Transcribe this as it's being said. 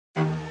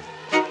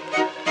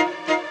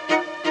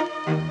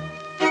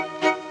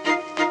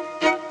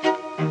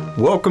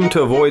Welcome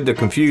to Avoid the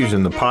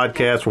Confusion, the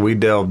podcast where we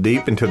delve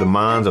deep into the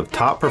minds of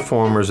top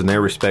performers in their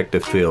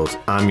respective fields.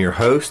 I'm your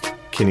host,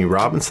 Kenny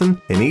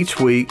Robinson, and each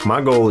week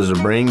my goal is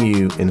to bring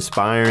you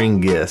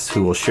inspiring guests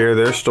who will share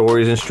their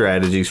stories and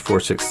strategies for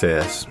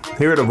success.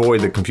 Here at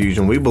Avoid the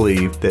Confusion, we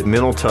believe that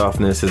mental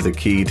toughness is the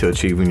key to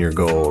achieving your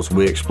goals.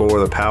 We explore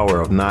the power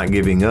of not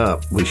giving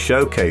up. We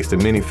showcase the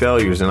many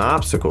failures and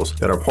obstacles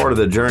that are part of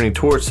the journey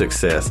towards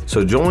success.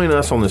 So join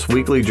us on this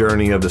weekly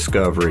journey of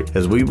discovery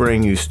as we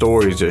bring you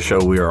stories that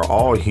show we are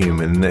all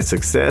human and that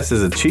success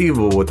is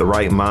achievable with the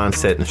right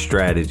mindset and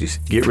strategies.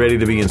 Get ready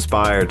to be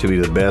inspired to be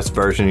the best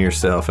version of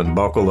yourself and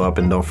buckle up,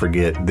 and don't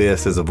forget,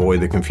 this is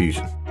Avoid the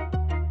Confusion.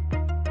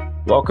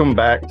 Welcome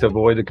back to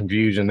Avoid the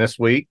Confusion. This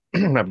week,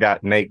 I've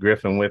got Nate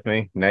Griffin with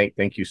me. Nate,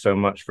 thank you so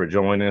much for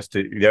joining us.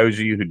 To those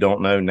of you who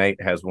don't know,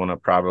 Nate has one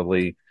of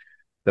probably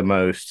the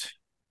most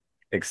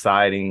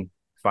exciting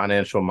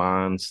financial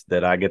minds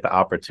that I get the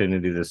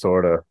opportunity to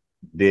sort of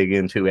dig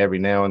into every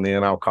now and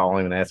then. I'll call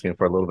him and ask him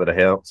for a little bit of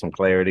help, some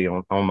clarity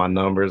on my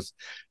numbers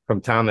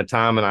from time to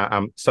time. And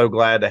I'm so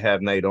glad to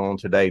have Nate on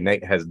today.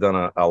 Nate has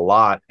done a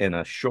lot in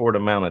a short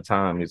amount of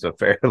time. He's a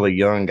fairly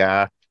young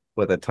guy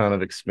with a ton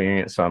of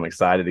experience. So I'm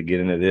excited to get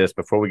into this.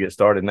 Before we get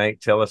started, Nate,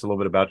 tell us a little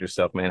bit about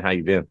yourself, man. How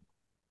you been?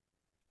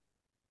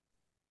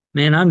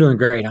 Man, I'm doing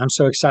great. I'm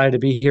so excited to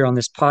be here on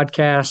this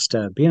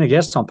podcast. Being a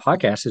guest on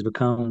podcasts has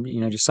become,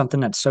 just something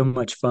that's so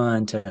much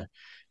fun to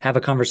have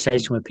a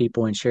conversation with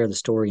people and share the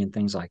story and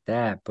things like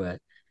that. But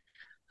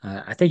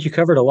I think you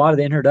covered a lot of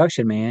the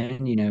introduction,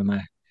 man.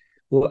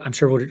 I'm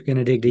sure we're going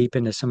to dig deep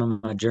into some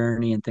of my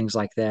journey and things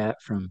like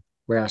that from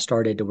where I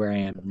started to where I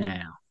am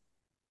now.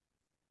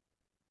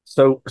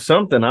 So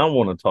something I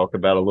want to talk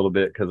about a little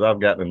bit, because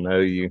I've gotten to know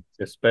you,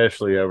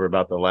 especially over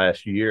about the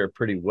last year,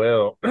 pretty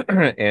well.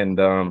 And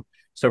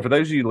so for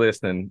those of you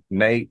listening,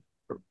 Nate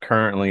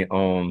currently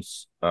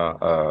owns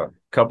a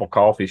couple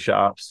coffee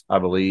shops, I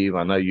believe.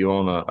 I know you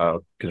own a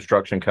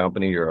construction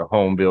company. You're a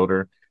home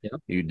builder.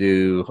 Yep. You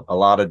do a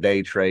lot of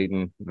day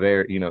trading.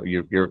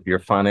 Your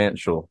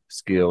financial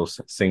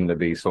skills seem to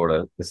be sort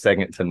of the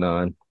second to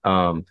none.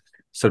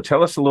 So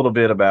tell us a little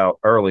bit about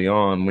early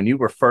on when you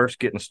were first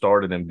getting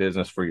started in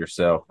business for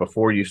yourself,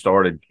 before you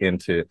started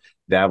into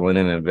dabbling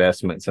in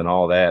investments and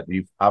all that.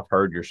 I've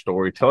heard your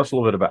story. Tell us a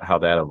little bit about how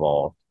that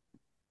evolved.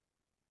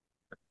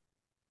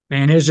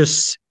 Man,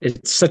 it's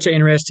such an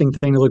interesting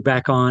thing to look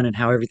back on and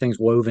how everything's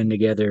woven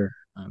together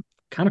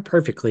kind of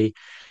perfectly.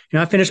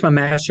 I finished my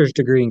master's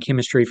degree in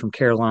chemistry from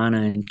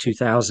Carolina in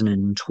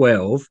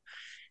 2012.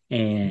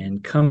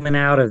 And coming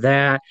out of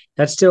that,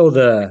 that's still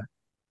the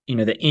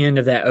end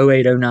of that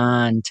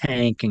 0809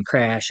 tank and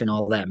crash and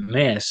all that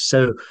mess.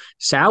 So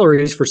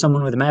salaries for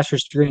someone with a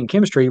master's degree in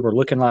chemistry were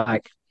looking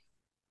like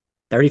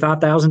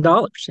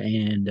 $35,000.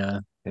 And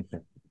I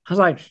was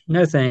like,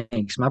 no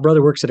thanks. My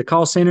brother works at a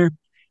call center.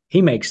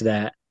 He makes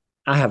that.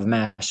 I have a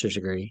master's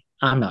degree.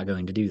 I'm not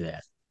going to do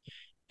that.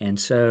 And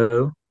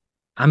so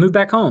I moved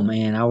back home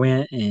and I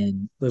went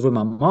and lived with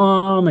my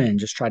mom and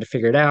just tried to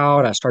figure it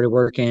out. I started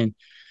working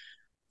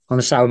on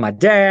the side with my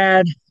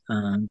dad,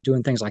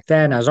 doing things like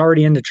that. And I was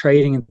already into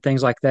trading and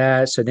things like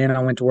that. So then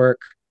I went to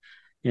work,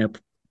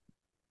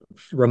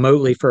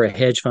 remotely for a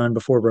hedge fund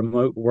before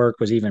remote work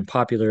was even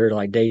popular,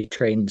 like day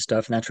trading and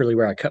stuff. And that's really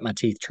where I cut my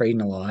teeth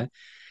trading a lot.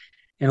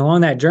 And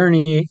along that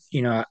journey,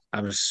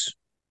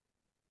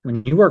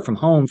 when you work from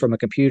home from a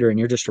computer and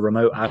you're just a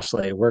remote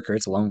isolated worker,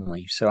 it's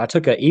lonely. So I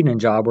took an evening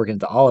job working at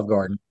the Olive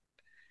Garden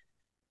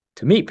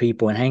to meet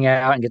people and hang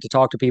out and get to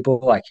talk to people.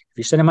 Like, if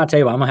you sit at my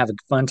table, I'm gonna have a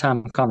fun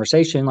time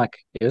conversation. Like,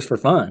 it was for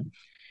fun.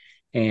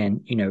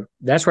 And,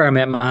 that's where I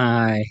met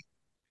my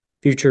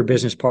future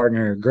business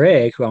partner,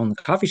 Greg, who I own the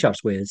coffee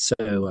shops with.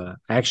 So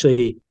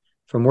actually,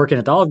 from working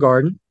at the Olive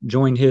Garden,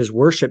 joined his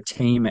worship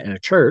team at a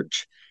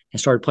church and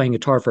started playing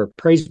guitar for a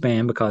praise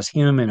band because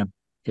him and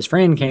his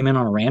friend came in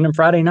on a random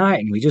Friday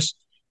night and we just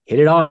hit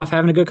it off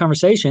having a good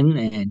conversation.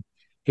 And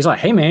he's like,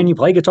 hey, man, you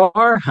play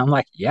guitar? I'm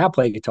like, yeah, I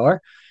play guitar.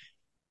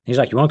 He's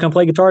like, you want to come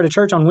play guitar at a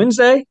church on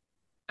Wednesday?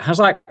 I was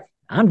like,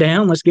 I'm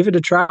down. Let's give it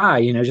a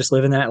try. Just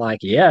living that like,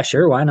 yeah,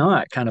 sure, why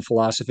not kind of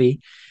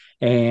philosophy.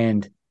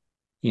 And,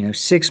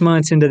 6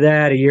 months into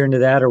that, a year into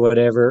that or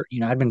whatever,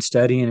 I'd been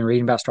studying and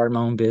reading about starting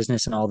my own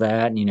business and all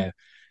that. And,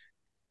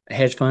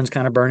 hedge funds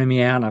kind of burning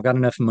me out. And I've got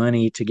enough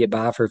money to get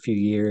by for a few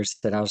years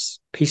that I was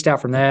pieced out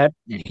from that.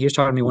 And he was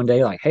talking to me one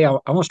day like, hey, I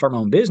want to start my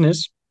own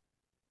business.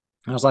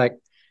 I was like,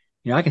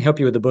 I can help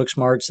you with the book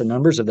smarts, the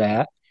numbers of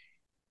that.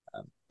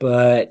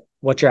 But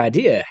what's your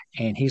idea?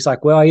 And he's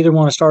like, well, I either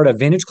want to start a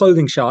vintage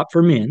clothing shop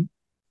for men.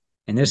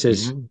 And this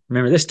is,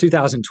 remember, this is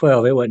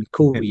 2012. It wasn't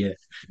cool yet.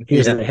 He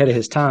was ahead of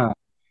his time.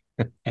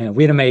 And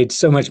we'd have made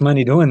so much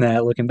money doing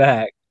that looking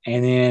back.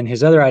 And then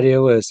his other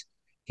idea was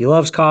he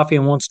loves coffee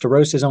and wants to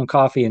roast his own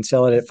coffee and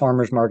sell it at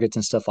farmers markets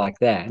and stuff like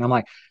that. And I'm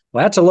like,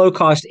 well, that's a low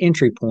cost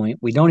entry point.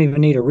 We don't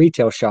even need a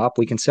retail shop.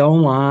 We can sell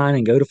online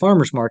and go to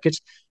farmers markets.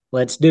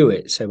 Let's do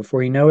it. So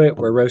before you know it,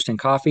 we're roasting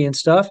coffee and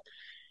stuff.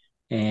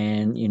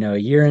 And, a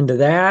year into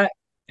that,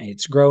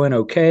 it's growing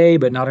okay,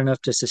 but not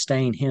enough to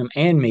sustain him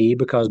and me,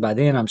 because by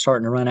then I'm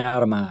starting to run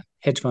out of my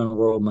hedge fund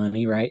world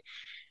money, right?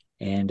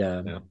 And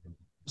Yeah.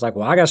 I was like,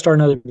 well, I got to start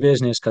another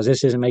business because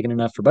this isn't making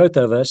enough for both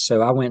of us.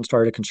 So I went and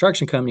started a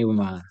construction company with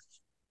my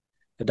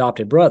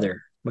adopted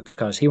brother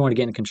because he wanted to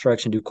get into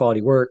construction, do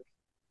quality work.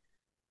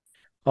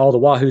 All the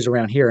Wahoos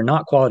around here are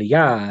not quality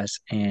guys.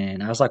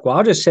 And I was like, well,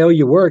 I'll just sell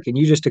you work and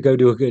you just to go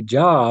do a good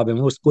job and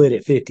we'll split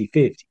it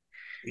 50-50.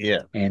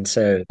 Yeah. And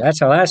so that's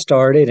how that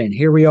started. And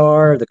here we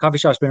are. The coffee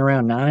shop's been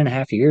around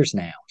 9.5 years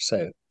now.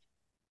 So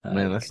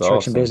Man, that's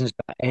construction awesome. business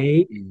by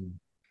 8. And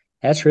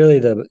that's really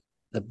the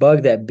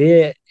bug that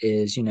bit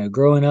is,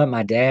 growing up,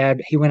 my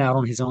dad, he went out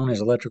on his own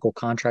as electrical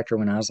contractor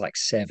when I was like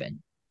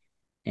 7.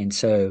 And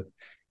so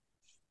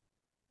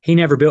he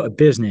never built a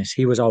business.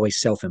 He was always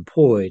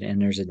self-employed,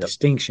 and there's a Yep.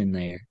 distinction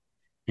there.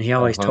 And he A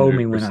always told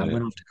me hundred when I percent.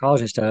 went off to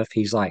college and stuff,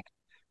 he's like,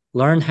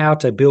 learn how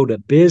to build a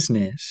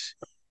business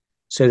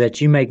so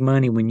that you make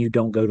money when you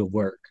don't go to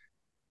work,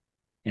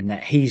 and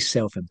that he's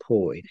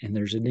self-employed, and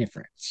there's a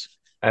difference.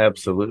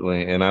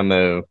 Absolutely. And I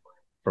know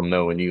from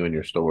knowing you and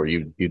your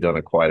story, you've done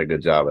quite a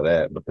good job of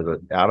that because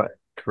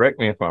correct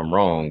me if I'm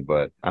wrong,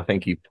 but I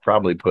think you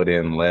probably put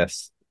in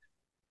less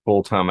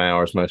full-time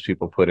hours most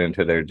people put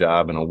into their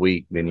job in a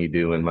week than you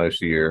do in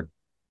most of your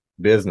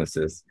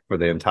businesses for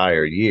the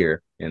entire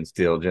year and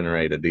still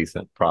generate a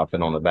decent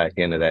profit on the back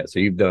end of that. So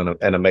you've done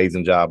an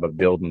amazing job of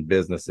building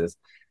businesses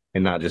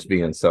and not just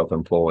being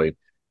self-employed.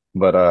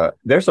 But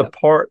there's a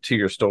part to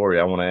your story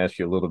I want to ask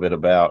you a little bit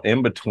about.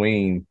 In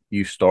between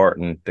you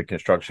starting the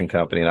construction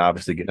company and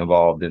obviously getting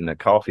involved in the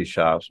coffee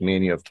shops, me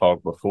and you have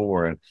talked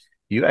before, and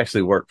you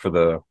actually worked for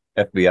the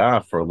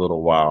FBI for a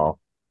little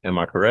while. Am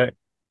I correct?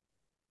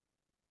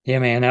 Yeah,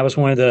 man, that was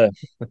one of the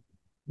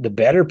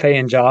better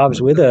paying jobs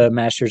with a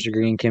master's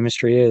degree in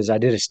chemistry. Is I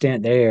did a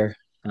stint there.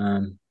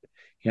 Um,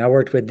 I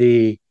worked with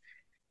the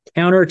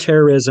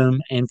Counterterrorism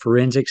and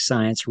Forensic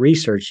Science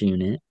Research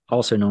Unit,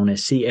 also known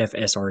as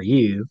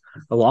CFSRU,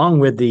 along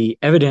with the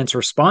Evidence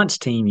Response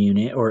Team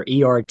Unit, or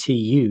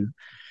ERTU.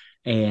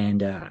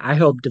 And I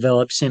helped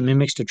develop scent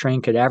mimics to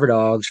train cadaver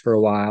dogs for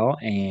a while.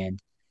 And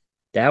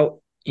that,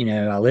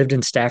 I lived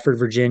in Stafford,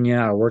 Virginia.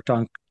 I worked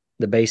on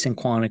the base in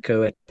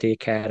Quantico at the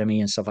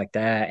academy and stuff like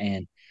that.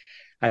 And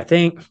I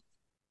think,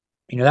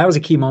 that was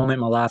a key moment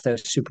in my life that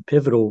was super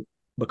pivotal,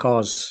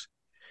 because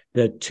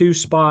the two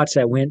spots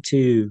that went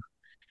to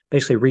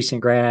basically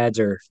recent grads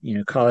or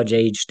college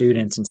age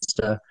students and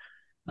stuff,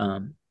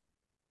 um,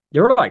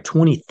 there were like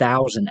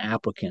 20,000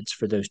 applicants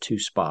for those two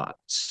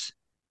spots,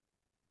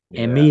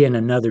 and Yeah. me and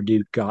another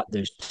dude got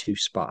those two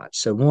spots.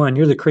 So one,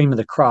 you're the cream of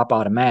the crop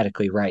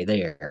automatically right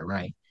there,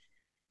 right?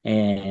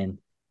 And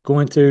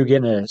going through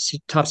getting a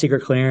top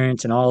secret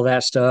clearance and all of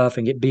that stuff,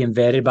 and being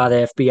vetted by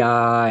the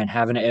FBI and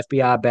having an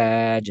FBI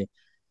badge,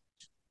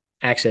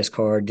 access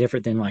card,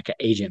 different than like an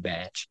agent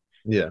badge.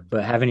 Yeah.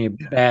 But having a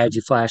badge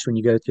you flash when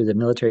you go through the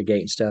military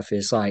gate and stuff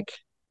is like,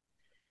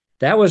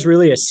 that was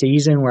really a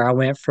season where I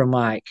went from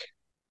like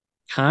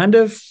kind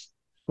of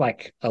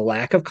like a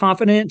lack of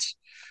confidence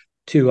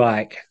to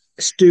like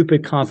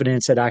stupid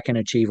confidence that I can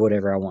achieve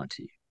whatever I want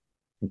to.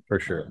 For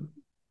sure.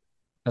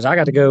 Because I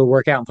got to go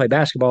work out and play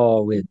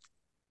basketball with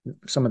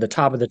some of the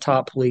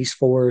top police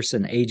force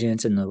and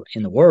agents in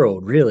the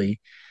world,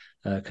 really,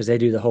 because they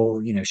do the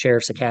whole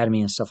sheriff's academy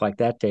and stuff like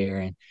that there,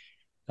 and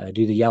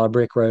do the Yellow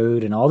Brick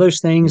Road and all those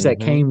things that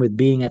Mm-hmm. came with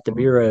being at the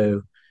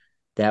bureau.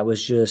 That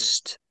was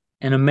just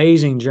an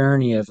amazing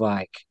journey of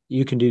like,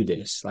 you can do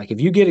this. Like,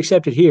 if you get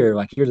accepted here,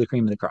 like, you're the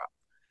cream of the crop,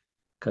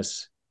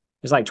 because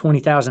there's like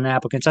 20,000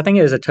 applicants. I think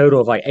it was a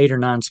total of like 8 or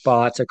 9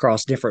 spots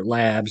across different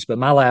labs, but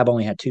my lab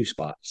only had 2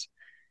 spots.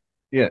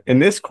 Yeah.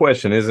 And this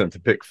question isn't to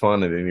pick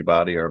fun at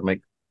anybody or make,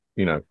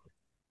 you know,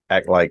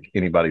 act like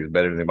anybody's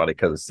better than anybody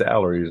because of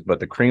salaries, but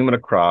the cream of the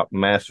crop,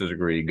 master's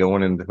degree,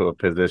 going into a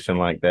position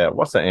like that,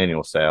 what's the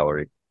annual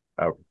salary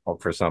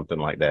for something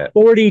like that?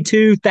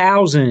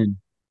 42,000.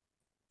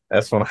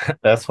 That's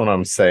what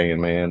I'm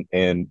saying, man.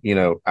 And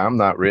I'm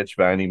not rich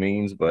by any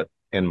means, but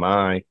in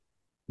my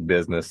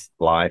business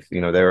life,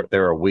 there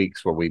are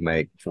weeks where we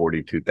make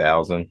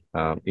 42,000.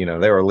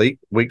 There are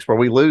weeks where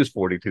we lose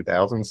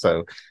 42,000.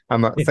 So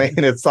I'm not saying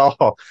it's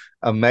all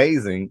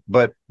amazing,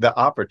 but the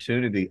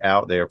opportunity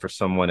out there for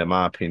someone, in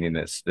my opinion,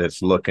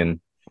 that's looking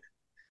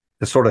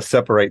to sort of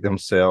separate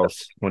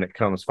themselves when it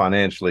comes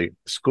financially.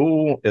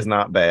 School is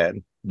not bad,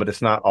 but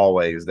it's not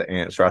always the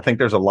answer. I think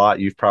there's a lot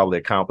you've probably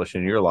accomplished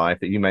in your life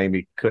that you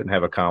maybe couldn't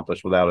have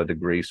accomplished without a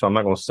degree. So I'm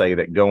not going to say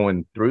that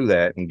going through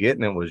that and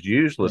getting it was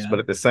useless, Yeah. but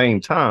at the same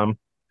time,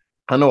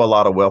 I know a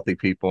lot of wealthy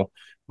people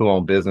who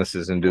own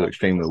businesses and do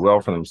extremely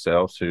well for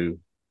themselves who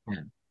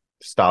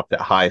stopped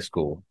at high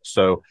school.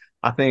 So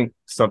I think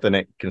something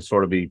that can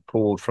sort of be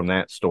pulled from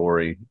that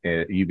story,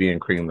 you being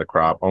cream of the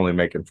crop, only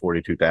making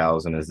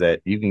 42,000, is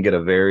that you can get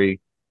a very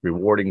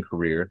rewarding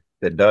career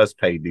that does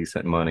pay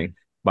decent money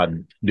by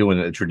doing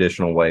it the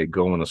traditional way,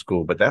 going to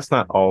school. But that's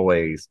not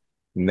always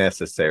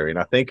necessary. And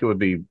I think it would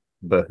be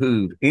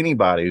behoove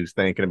anybody who's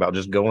thinking about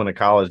just going to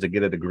college to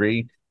get a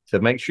degree to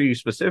make sure you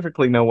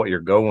specifically know what you're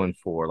going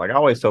for. Like I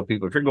always tell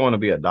people, if you're going to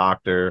be a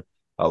doctor,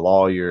 a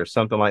lawyer,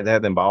 something like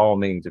that, then by all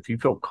means, if you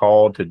feel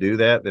called to do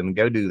that, then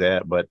go do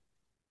that. But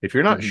if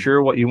you're not Mhm.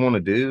 sure what you want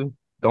to do,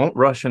 don't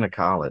rush into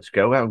college.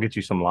 Go out and get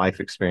you some life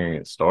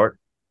experience. Start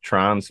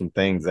trying some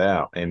things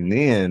out, and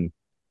then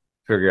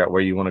figure out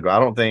where you want to go. I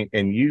don't think,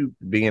 and you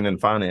being in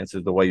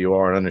finances the way you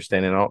are and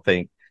understanding, I don't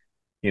think,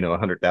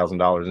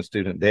 $100,000 in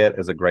student debt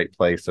is a great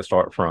place to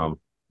start from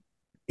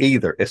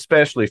either,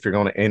 especially if you're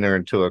going to enter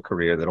into a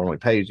career that only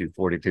pays you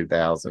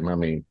 42,000. I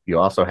mean, you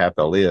also have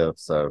to live.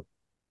 So,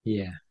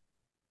 Yeah.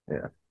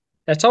 yeah.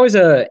 That's always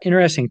a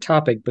interesting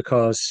topic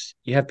because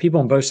you have people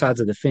on both sides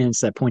of the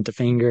fence that point the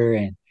finger,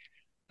 and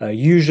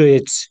usually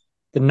it's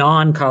the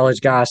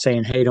non-college guy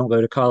saying, "Hey, don't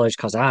go to college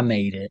because I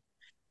made it."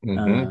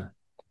 Mm-hmm. Uh,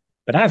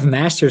 but I have a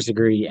master's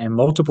degree and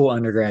multiple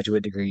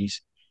undergraduate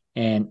degrees,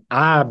 and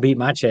I beat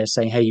my chest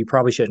saying, "Hey, you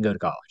probably shouldn't go to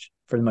college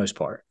for the most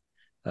part."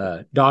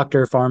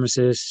 Doctor,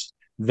 pharmacist,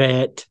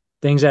 vet,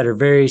 things that are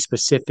very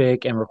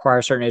specific and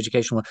require certain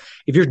education.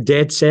 If you're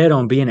dead set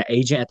on being an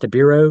agent at the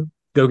bureau,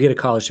 go get a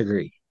college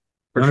degree.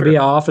 You For want to be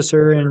sure. an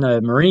officer in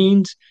the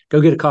Marines,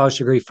 go get a college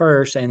degree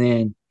first and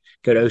then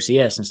go to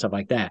OCS and stuff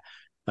like that.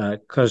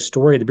 Because to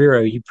work at the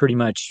bureau, you pretty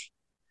much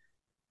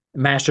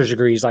master's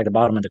degree is like the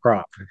bottom of the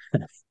crop.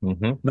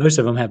 Mm-hmm. Most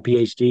of them have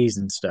PhDs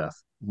and stuff,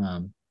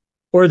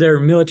 or they're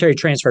military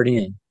transferred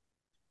in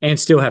and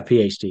still have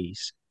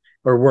PhDs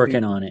or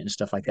working on it and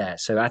stuff like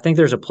that. So I think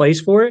there's a place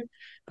for it,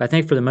 but I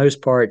think for the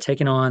most part,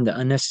 taking on the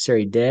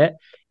unnecessary debt,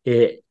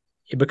 it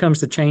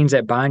becomes the chains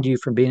that bind you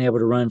from being able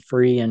to run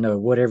free into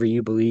whatever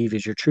you believe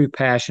is your true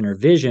passion or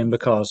vision,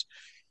 because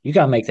you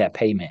got to make that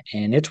payment.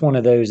 And it's one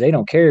of those, they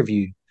don't care if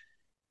you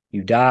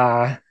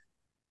die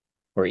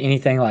or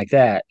anything like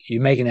that.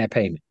 You're making that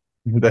payment.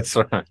 That's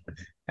right.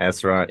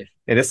 That's right.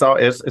 And it's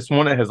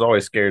one that has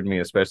always scared me,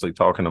 especially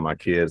talking to my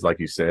kids, like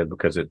you said,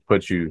 because it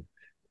puts you,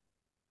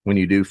 when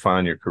you do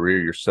find your career,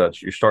 you're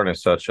starting at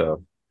such a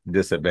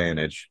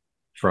disadvantage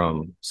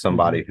from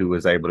somebody Mm-hmm. who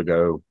was able to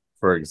go,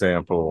 for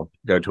example,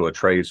 go to a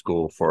trade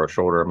school for a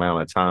shorter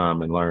amount of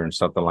time and learn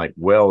something like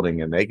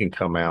welding, and they can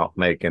come out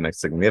making a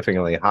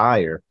significantly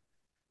higher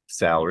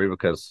salary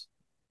because,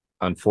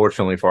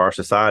 unfortunately for our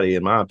society,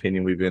 in my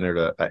opinion, we've entered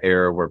a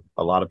era where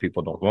a lot of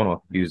people don't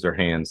want to use their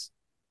hands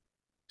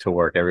to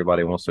work.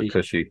 Everybody wants a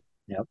cushy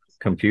Yep.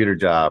 computer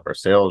job or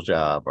sales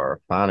job or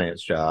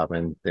finance job,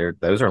 and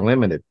those are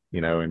limited,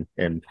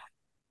 and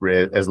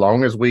as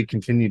long as we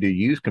continue to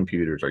use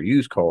computers or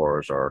use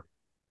cars or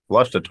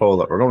flush the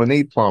toilet, we're going to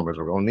need plumbers,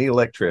 we're going to need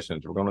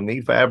electricians, we're going to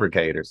need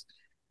fabricators,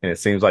 and it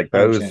seems like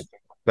 100%.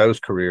 those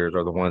careers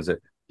are the ones that,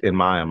 in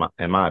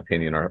my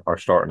opinion, are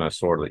starting to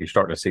sort of, you're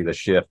starting to see the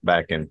shift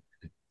back in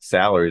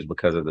salaries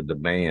because of the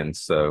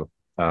demands. So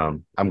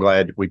I'm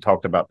glad we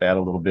talked about that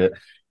a little bit.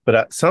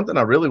 But something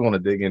I really want to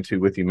dig into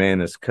with you,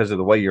 man, is because of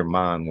the way your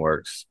mind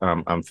works.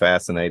 I'm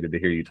fascinated to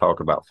hear you talk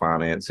about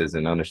finances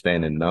and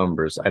understanding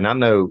numbers. And I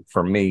know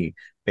for me,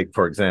 like,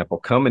 for example,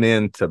 coming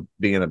into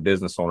being a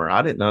business owner,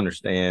 I didn't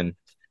understand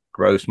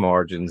gross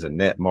margins and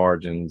net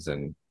margins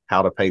and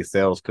how to pay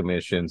sales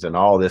commissions and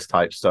all this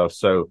type stuff.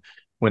 So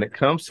when it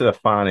comes to the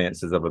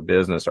finances of a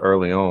business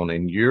early on,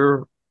 and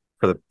you're,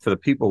 for the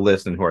people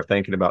listening who are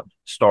thinking about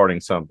starting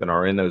something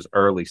or in those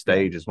early Yeah.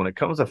 stages, when it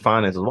comes to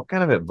finances, what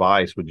kind of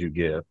advice would you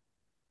give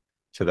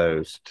to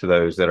those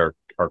that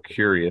are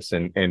curious,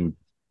 and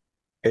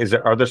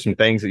are there some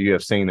things that you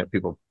have seen that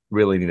people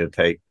really need to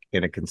take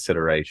into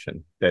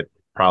consideration that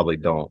probably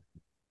don't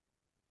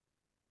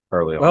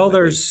early Well, on,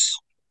 at least?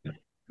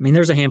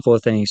 there's a handful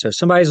of things. So if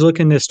somebody's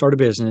looking to start a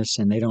business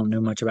and they don't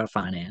know much about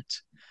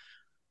finance.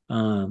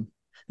 Um,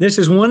 this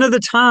is one of the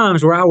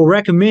times where I will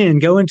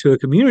recommend going to a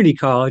community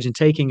college and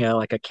taking a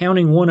like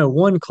accounting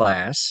 101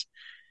 class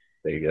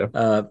There you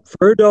go.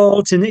 for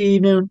adults in the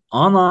evening,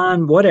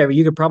 online, whatever.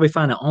 You could probably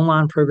find an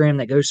online program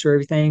that goes through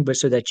everything, but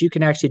so that you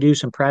can actually do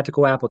some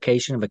practical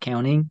application of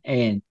accounting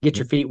and get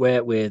your Mhm. feet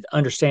wet with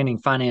understanding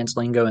finance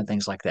lingo and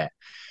things like that.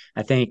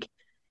 I think,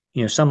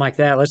 something like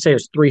that. Let's say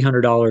it's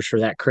 $300 for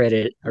that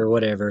credit or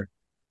whatever.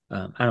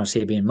 I don't see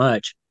it being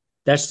much.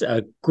 That's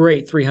a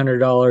great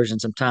 $300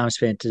 and some time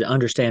spent to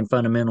understand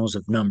fundamentals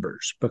of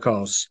numbers.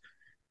 Because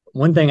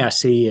one thing I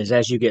see is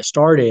as you get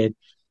started,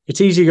 it's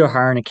easy to go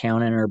hire an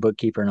accountant or a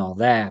bookkeeper and all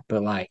that.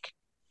 But like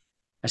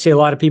I see a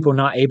lot of people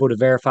not able to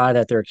verify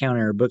that their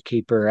accountant or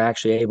bookkeeper are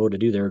actually able to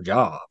do their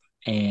job,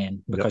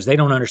 and Yep. because they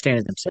don't understand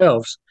it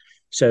themselves.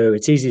 So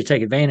it's easy to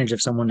take advantage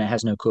of someone that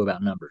has no clue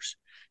about numbers.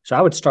 So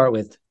I would start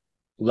with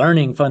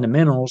learning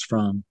fundamentals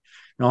from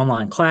an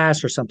online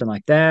class or something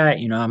like that.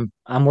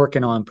 I'm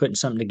working on putting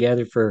something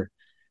together for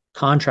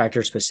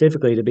contractors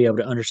specifically to be able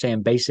to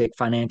understand basic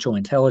financial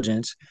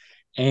intelligence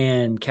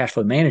and cash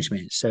flow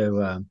management.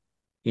 So,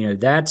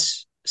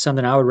 that's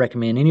something I would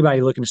recommend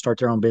anybody looking to start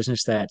their own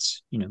business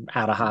that's,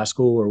 out of high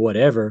school or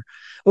whatever,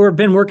 or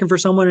been working for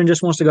someone and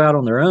just wants to go out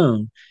on their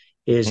own,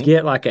 is Mhm.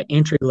 get like an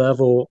entry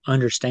level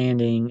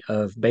understanding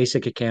of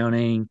basic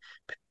accounting,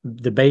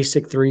 the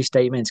basic three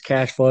statements: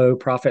 cash flow,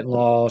 profit and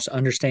loss,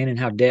 understanding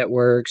how debt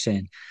works,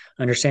 and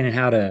understanding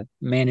how to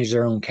manage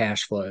their own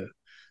cash flow.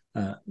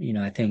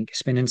 I think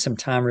spending some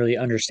time really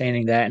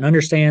understanding that and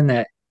understand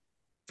that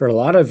for a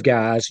lot of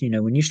guys,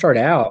 when you start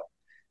out,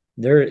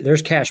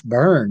 there's cash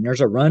burn. There's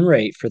a run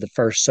rate for the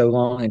first so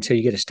long until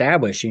you get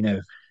established.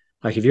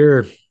 Like if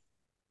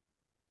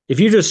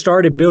you just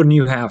started building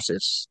new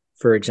houses,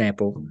 for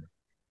example,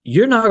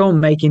 you're not going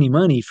to make any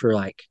money for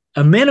like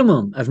a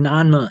minimum of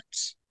 9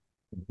 months.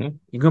 Mm-hmm.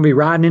 You're going to be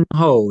riding in the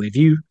hole. If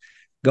you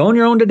go on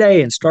your own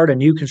today and start a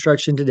new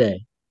construction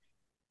today,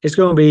 it's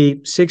going to be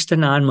 6 to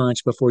 9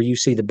 months before you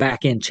see the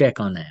back end check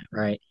on that,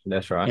 right?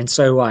 That's right. And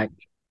so, like,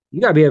 you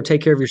got to be able to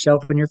take care of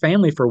yourself and your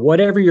family for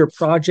whatever your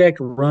project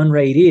run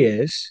rate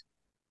is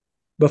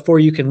before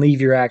you can leave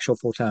your actual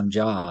full time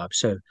job.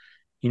 So,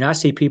 I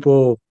see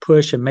people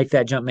push and make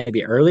that jump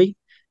maybe early,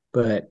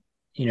 but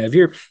if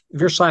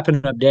you're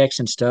slapping up decks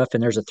and stuff,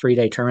 and there's a 3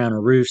 day turnaround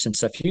on roofs and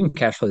stuff, you can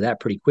cash flow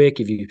that pretty quick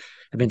if you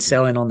have been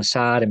selling on the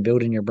side and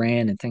building your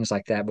brand and things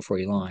like that before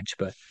you launch.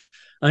 But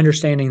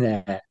understanding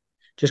that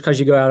just because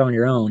you go out on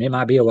your own, it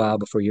might be a while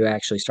before you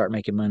actually start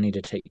making money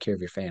to take care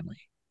of your family.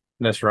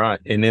 That's right.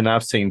 And then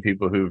I've seen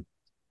people who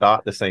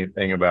thought the same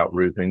thing about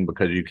roofing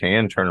because you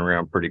can turn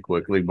around pretty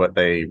quickly, but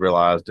they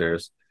realize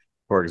there's,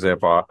 for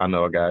example, I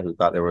know a guy who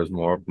thought there was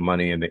more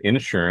money in the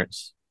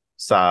insurance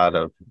side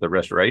of the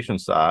restoration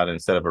side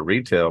instead of a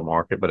retail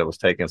market, but it was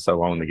taking so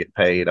long to get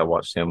paid. I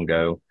watched him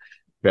go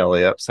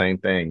belly up, same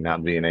thing,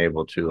 not being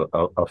able to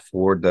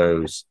afford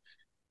those,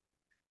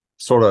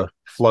 sort of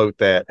float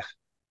that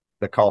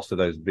the cost of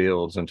those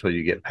bills until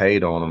you get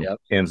paid on them. Yep.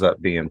 Ends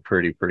up being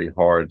pretty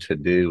hard to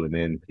do. And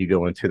then you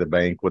go into the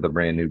bank with a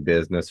brand new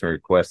business or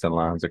requesting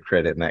lines of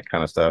credit and that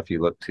kind of stuff.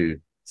 You look too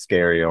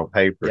scary on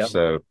paper. Yep.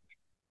 So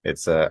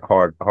it's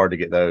hard to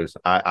get those.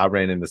 I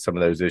ran into some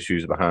of those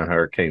issues behind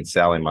Hurricane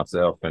Sally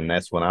myself. And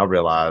that's when I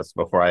realized,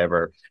 before I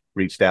ever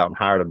reached out and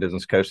hired a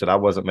business coach, that I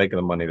wasn't making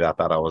the money that I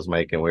thought I was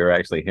making. We were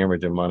actually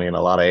hemorrhaging money in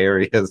a lot of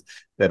areas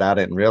that I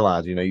didn't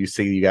realize. You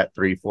see you got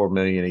 3-4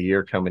 million a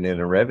year coming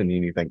in revenue,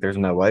 and you think there's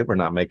no way we're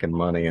not making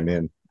money. And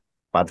then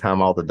by the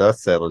time all the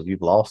dust settles,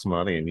 you've lost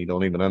money and you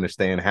don't even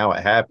understand how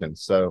it happened.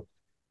 So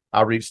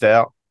I reached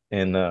out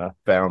and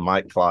found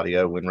Mike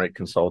Claudio, Winrate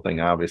Consulting.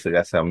 Obviously,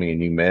 that's how me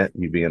and you met,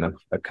 you being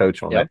a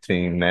coach on that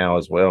team now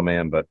as well,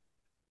 man. But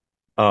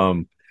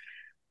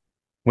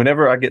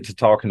whenever I get to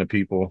talking to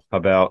people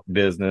about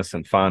business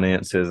and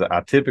finances,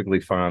 I typically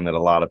find that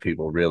a lot of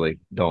people really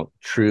don't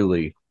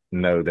truly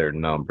know their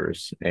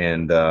numbers.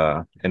 And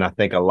I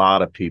think a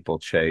lot of people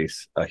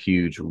chase a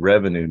huge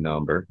revenue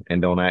number and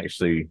don't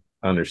actually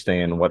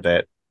understand what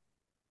that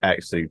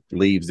actually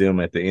leaves them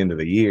at the end of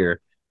the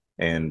year.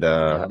 And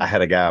I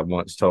had a guy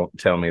once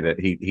tell me that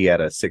he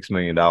had a $6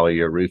 million a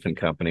year roofing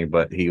company,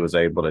 but he was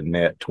able to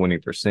net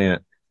 20%.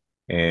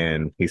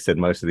 And he said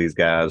most of these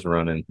guys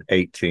running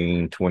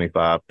 18,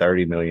 25,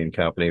 30 million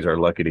companies are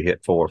lucky to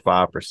hit 4 or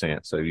 5%.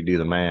 So you do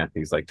the math.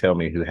 He's like, tell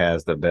me who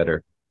has the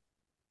better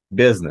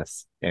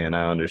business. And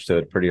I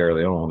understood pretty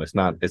early on, it's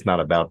not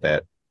about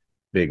that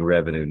big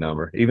revenue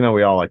number, even though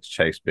we all like to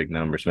chase big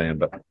numbers, man.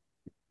 But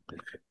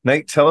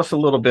Nate, tell us a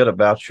little bit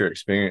about your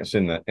experience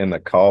in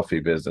the coffee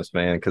business,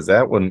 man, because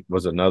that one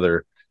was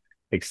another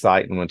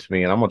exciting one to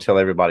me. And I'm going to tell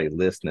everybody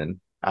listening,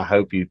 I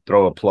hope you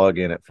throw a plug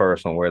in at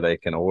first on where they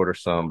can order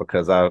some,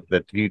 because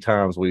the few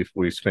times we've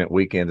spent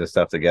weekends and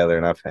stuff together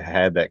and I've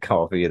had that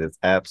coffee, and it's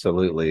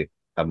absolutely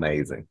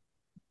amazing.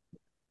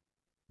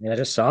 Yeah,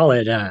 just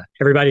solid.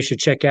 Everybody should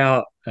check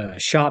out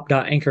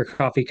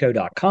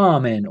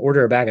shop.anchorcoffeeco.com and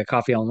order a bag of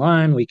coffee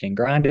online. We can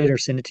grind it or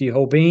send it to you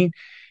whole bean.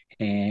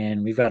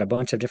 And we've got a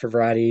bunch of different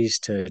varieties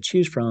to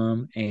choose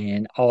from,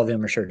 and all of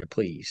them are sure to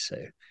please. So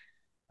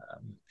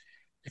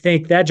I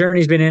think that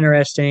journey's been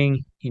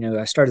interesting.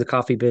 I started the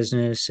coffee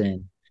business,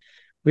 and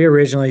we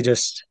originally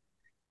just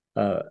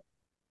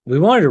we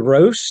wanted to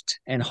roast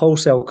and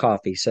wholesale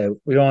coffee. So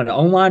we wanted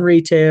online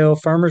retail,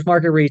 farmers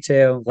market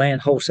retail,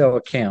 land wholesale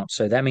accounts.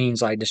 So that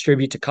means like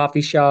distribute to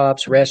coffee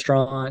shops,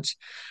 restaurants,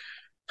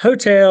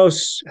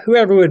 hotels,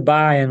 whoever would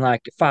buy in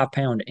like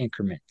 5-pound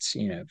increments,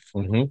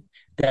 Mm-hmm.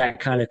 that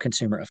kind of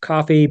consumer of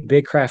coffee,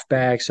 big craft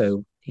bags.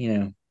 So,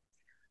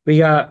 we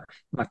got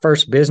my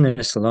first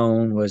business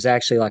loan was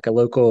actually like a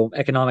local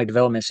economic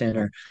development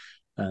center.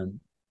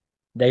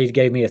 They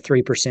gave me a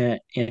 3%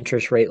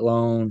 interest rate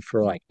loan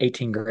for like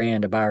 18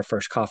 grand to buy our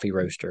first coffee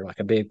roaster, like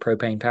a big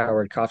propane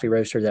powered coffee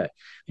roaster that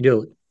you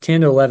do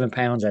 10 to 11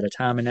 pounds at a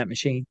time in that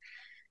machine.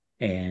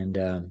 And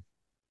a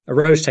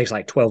roast takes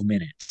like 12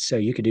 minutes. So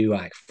you could do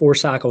like 4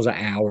 cycles an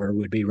hour,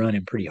 would be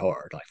running pretty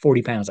hard, like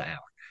 40 pounds an hour.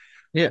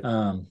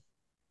 Yeah.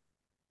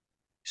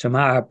 So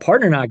my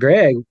partner and I,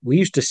 Greg, we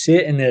used to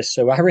sit in this.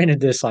 So I rented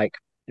this like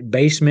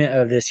basement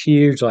of this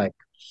huge, like,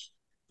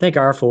 I think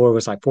our floor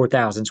was like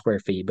 4,000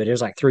 square feet, but it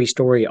was like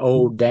 3-story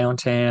old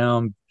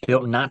downtown,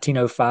 built in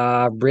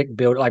 1905, brick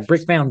build, like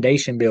brick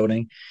foundation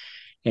building.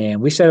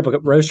 And we set up a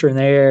roaster in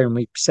there, and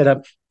we set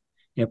up,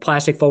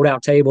 plastic fold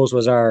out tables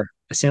was our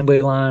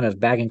assembly line of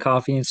bagging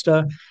coffee and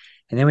stuff.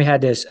 And then we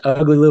had this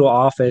ugly little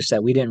office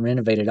that we didn't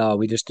renovate at all.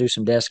 We just threw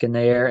some desk in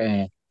there,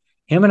 and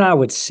him and I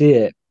would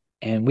sit.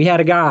 And we had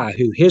a guy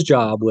who his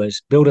job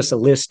was build us a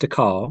list to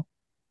call.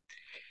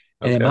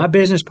 And then my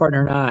business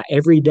partner and I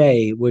every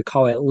day would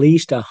call at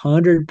least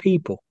 100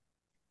 people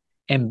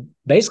and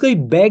basically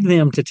beg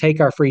them to take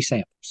our free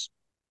samples.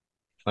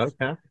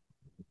 Okay.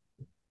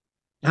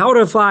 Out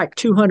of like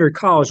 200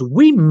 calls,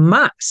 we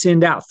might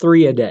send out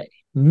 3 a day,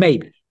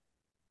 maybe.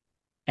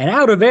 And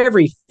out of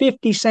every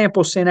 50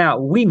 samples sent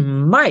out, we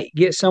might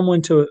get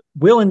someone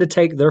willing to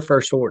take their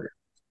first order.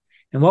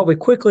 And what we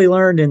quickly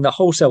learned in the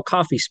wholesale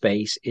coffee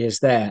space is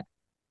that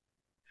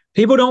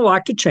people don't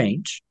like to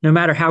change, no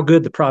matter how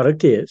good the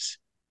product is.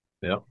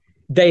 Yeah.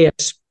 They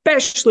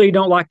especially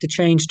don't like to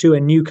change to a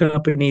new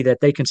company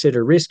that they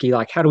consider risky.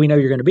 Like, how do we know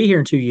you're going to be here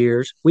in 2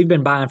 years? We've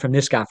been buying from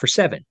this guy for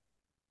 7.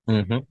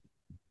 Mm-hmm.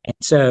 And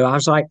so I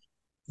was like,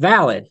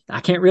 valid.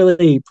 I can't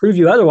really prove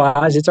you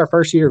otherwise. It's our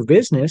first year of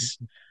business.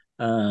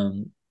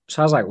 So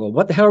I was like, well,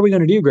 what the hell are we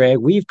going to do, Greg?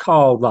 We've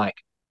called like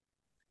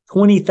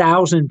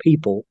 20,000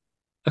 people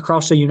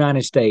across the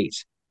United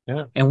States.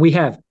 Yeah. And we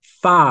have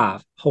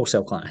 5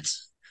 wholesale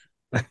clients.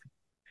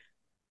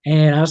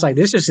 And I was like,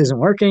 this just isn't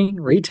working.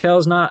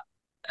 Retail's not,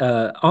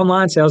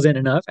 online sales isn't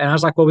enough. And I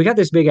was like, well, we got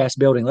this big ass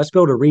building. Let's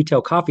build a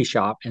retail coffee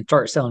shop and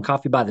start selling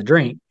coffee by the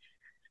drink.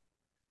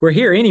 We're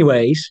here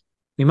anyways.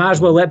 We might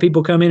as well let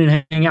people come in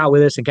and hang out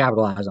with us and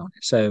capitalize on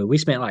it. So we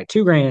spent like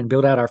 $2,000,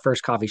 built out our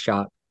first coffee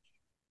shop,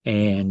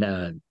 and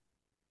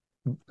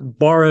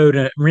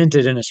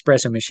rented an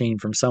espresso machine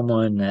from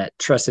someone that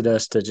trusted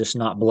us to just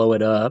not blow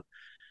it up.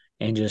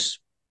 And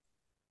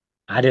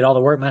I did all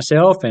the work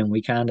myself, and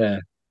we kind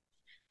of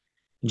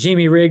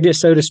Jimmy rigged it,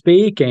 so to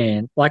speak.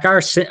 And like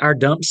our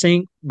dump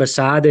sink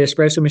beside the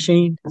espresso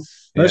machine,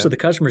 most of the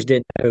customers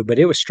didn't know, but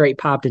it was straight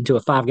popped into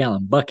a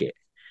 5-gallon bucket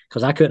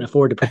because I couldn't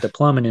afford to put the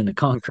plumbing in the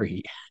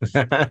concrete.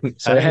 So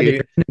it had to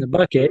drain in the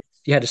bucket.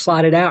 You had to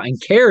slide it out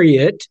and carry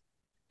it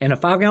in a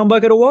 5-gallon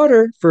bucket of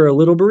water for a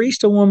little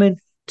barista woman.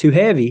 Too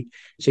heavy.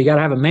 So you got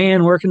to have a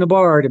man working the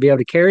bar to be able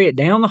to carry it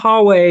down the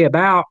hallway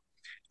about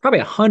probably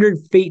 100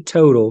 feet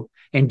total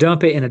and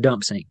dump it in a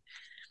dump sink.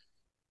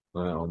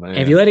 Oh, man. And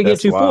if you let it get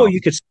too full,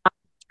 you could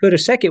put a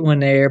second one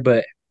there.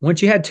 But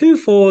once you had 2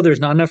 full, there's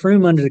not enough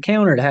room under the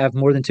counter to have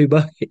more than 2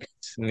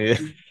 buckets. Yeah.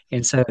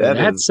 And so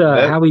that's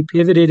how we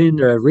pivoted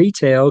into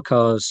retail,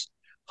 because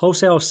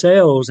wholesale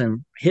sales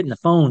and hitting the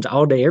phones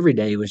all day, every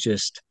day was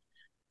just,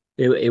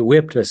 it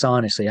whipped us,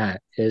 honestly.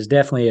 There's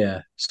definitely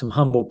some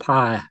humble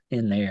pie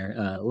in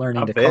there,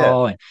 learning to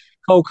call and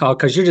cold call,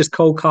 because you're just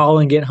cold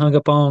calling, getting hung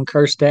up on,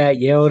 cursed at,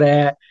 yelled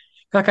at.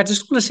 Like, I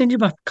just want to send you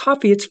my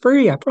coffee. It's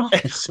free, I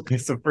promise.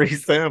 It's a free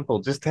sample.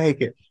 Just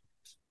take it,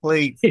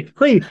 please.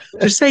 Please,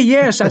 just say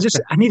yes.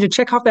 I need to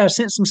check off that I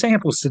sent some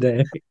samples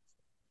today.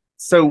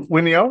 So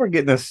when y'all were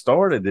getting this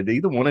started, did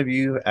either one of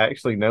you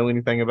actually know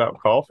anything about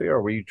coffee,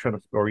 or were you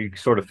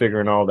sort of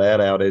figuring all that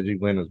out as you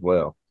went as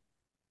well?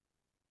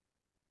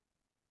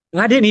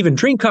 I didn't even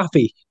drink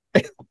coffee.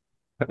 Okay.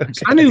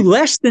 I knew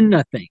less than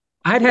nothing.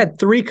 I'd had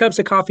 3 cups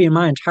of coffee in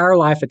my entire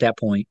life at that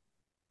point.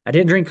 I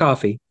didn't drink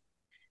coffee.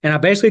 And I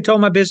basically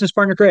told my business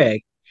partner,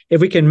 Greg,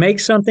 if we can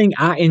make something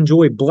I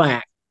enjoy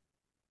black,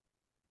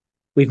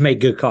 we've made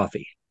good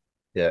coffee.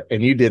 Yeah,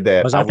 and you did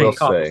that.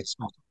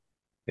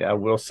 I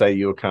will say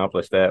you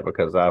accomplished that,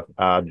 because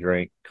I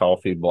drank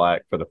coffee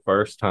black for the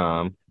first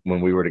time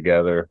when we were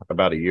together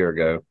about a year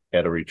ago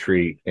at a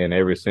retreat, and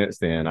ever since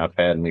then I've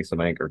had me some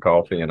Anchor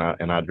coffee, and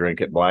I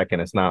drink it black,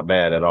 and it's not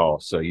bad at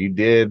all. So you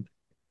did,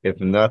 if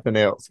nothing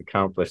else,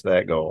 accomplish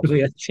that goal.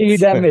 We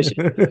achieved that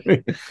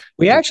mission.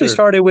 We actually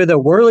started with a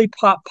Whirly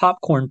Pop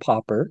popcorn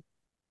popper,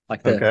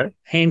 like the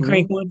hand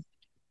crank one.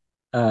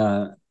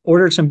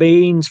 Ordered some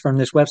beans from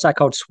this website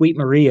called Sweet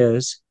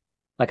Maria's,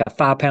 like a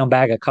 5-pound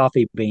bag of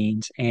coffee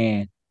beans,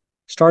 and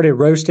started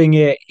roasting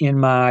it in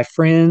my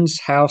friend's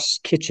house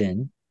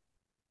kitchen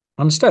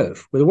on the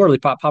stove with a Whirly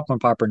Pop popcorn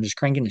popper, and just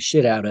cranking the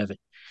shit out of it.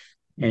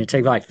 And it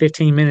took like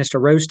 15 minutes to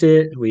roast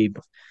it.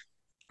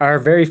 Our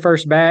very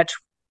first batch,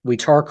 we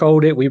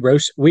charcoaled it, we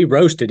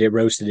roasted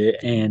it,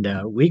 and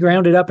we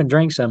ground it up and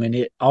drank some, and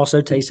it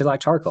also tasted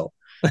like charcoal.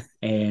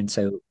 And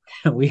so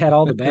we had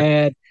all the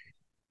bad.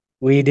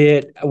 We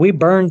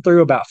burned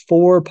through about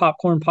 4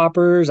 popcorn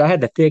poppers. I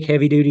had the thick,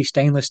 heavy duty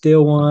stainless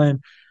steel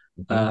one.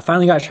 I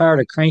finally got tired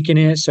of cranking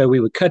it, so we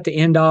would cut the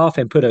end off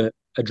and put a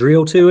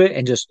drill to it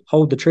and just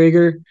hold the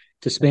trigger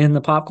to spin the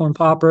popcorn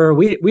popper.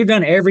 We've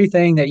done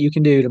everything that you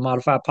can do to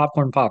modify a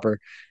popcorn popper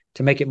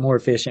to make it more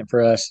efficient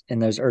for us in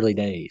those early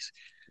days.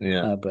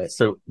 Yeah. But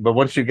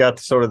once you got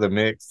sort of the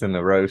mix and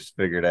the roast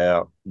figured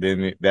out,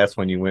 then that's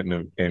when you went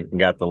and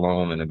got the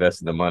loan and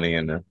invested the money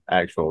in the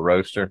actual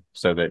roaster,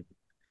 so that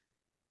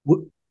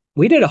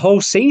we did a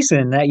whole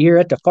season that year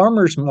at the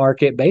farmer's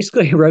market,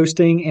 basically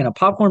roasting in a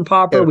popcorn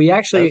popper. We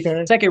actually,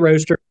 second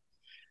roaster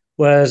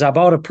was, I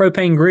bought a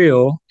propane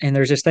grill, and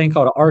there's this thing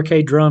called an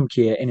arcade drum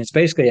kit. And it's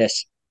basically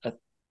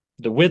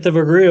the width of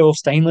a grill,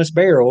 stainless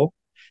barrel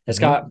that's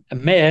got a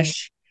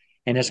mesh,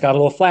 and it's got a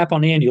little flap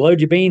on the end. You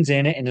load your beans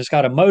in it, and it's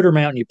got a motor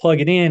mount, and you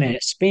plug it in, and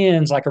it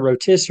spins like a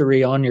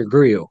rotisserie on your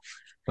grill.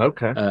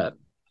 Okay.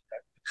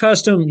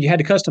 You had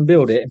to custom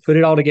build it and put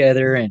it all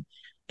together and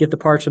get the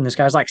parts from this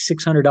guy's like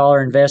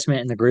 $600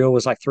 investment, and the grill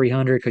was like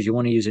 $300 because you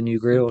want to use a new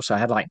grill. So I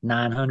had like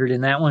 $900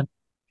 in that one.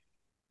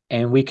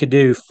 and we could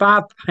do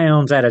 5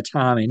 pounds at a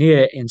time in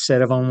it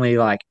instead of only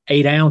like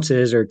 8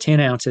 ounces or 10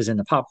 ounces in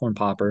the popcorn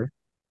popper.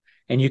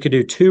 And you could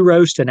do 2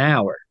 roasts an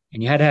hour.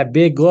 And you had to have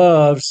big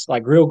gloves,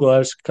 like real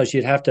gloves, because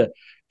you'd have to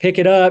pick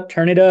it up,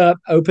 turn it up,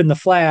 open the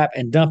flap,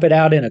 and dump it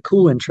out in a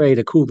cooling tray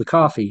to cool the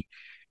coffee.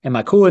 And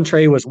my cooling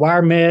tray was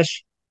wire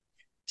mesh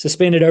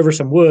suspended over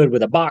some wood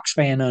with a box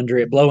fan under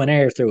it, blowing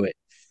air through it.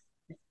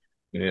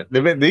 Yeah,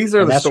 these are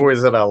And the that's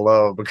stories that I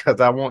love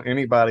because I want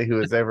anybody who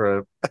has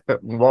ever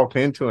walked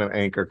into an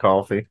Anchor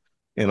Coffee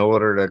and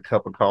ordered a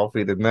cup of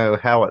coffee to know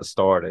how it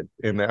started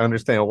and to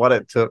understand what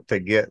it took to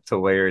get to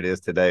where it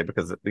is today.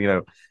 Because,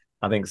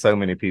 I think so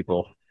many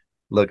people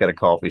look at a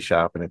coffee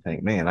shop and they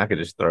think, man, I could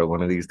just throw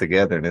one of these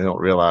together, and they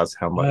don't realize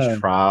how much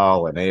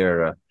trial and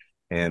error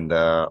and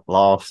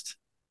lost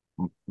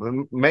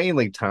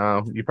mainly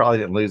time. You probably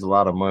didn't lose a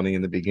lot of money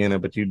in the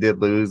beginning, but you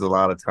did lose a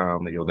lot of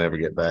time that you'll never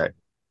get back.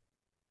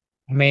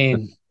 I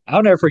mean,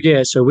 I'll never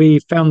forget. So we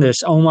found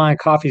this online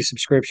coffee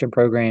subscription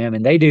program,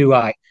 and they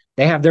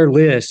have their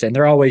list, and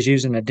they're always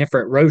using a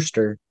different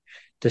roaster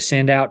to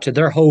send out to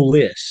their whole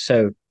list.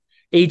 So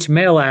each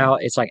mail out,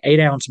 it's like 8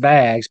 ounce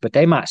bags, but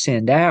they might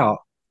send out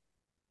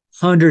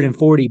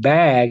 140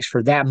 bags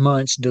for that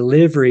month's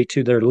delivery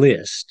to their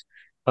list.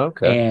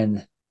 Okay.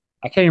 And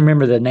I can't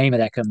remember the name of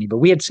that company, but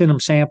we had sent them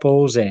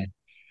samples, and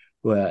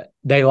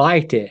they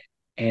liked it.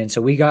 And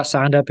so we got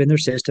signed up in their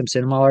system,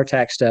 sent them all our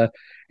tax stuff,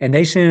 and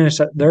they sent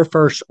us their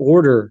first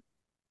order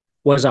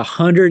was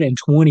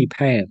 120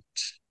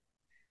 pounds.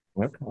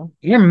 Okay.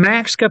 Your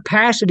max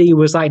capacity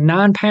was like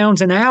 9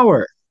 pounds an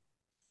hour.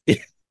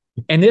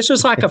 And this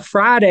was like a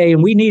Friday,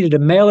 and we needed to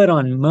mail it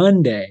on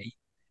Monday.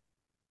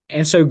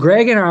 And so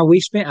Greg and we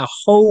spent a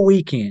whole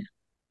weekend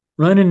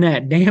running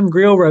that damn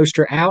grill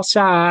roaster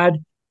outside.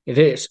 If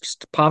it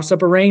pops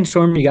up a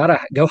rainstorm, you got to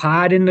go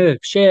hide in the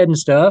shed and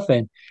stuff.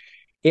 And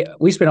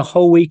we spent a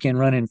whole weekend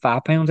running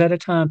 5 pounds at a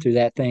time through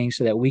that thing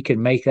so that we could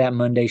make that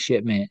Monday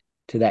shipment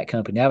to that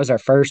company. That was our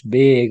first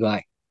big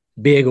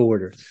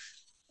order.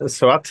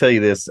 So I'll tell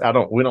you this, I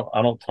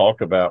don't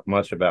talk about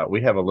much about,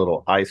 we have a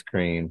little ice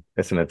cream.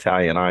 It's an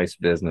Italian ice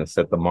business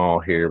at the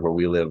mall here where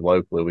we live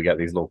locally. We got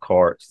these little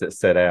carts that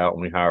set out,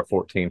 and we hire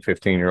 14,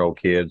 15-year-old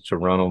kids to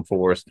run them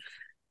for us.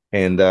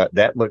 And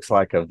that looks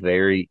like a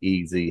very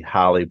easy,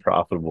 highly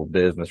profitable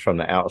business from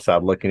the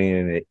outside looking in,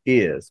 and it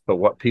is. But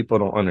what people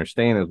don't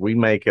understand is we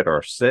make it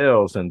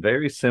ourselves, and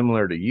very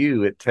similar to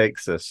you, it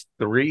takes us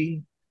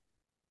three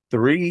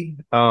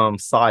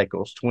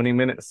cycles,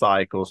 20-minute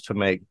cycles, to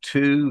make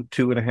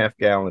 2.5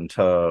 gallon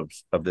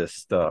tubs of this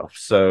stuff.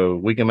 So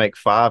we can make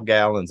 5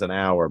 gallons an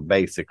hour,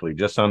 basically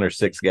just under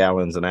 6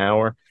 gallons an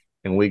hour,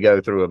 and we go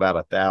through about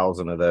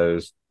 1,000 of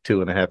those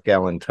 2.5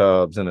 gallon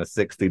tubs in a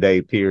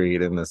 60-day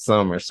period in the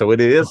summer. So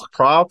it is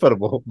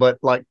profitable. But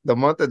like the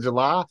month of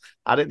July,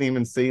 I didn't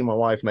even see my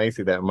wife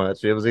Macy that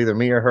much. It was either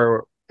me or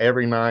her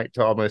every night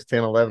to almost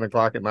 10, 11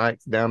 o'clock at night,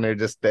 down there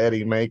just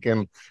steady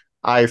making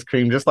ice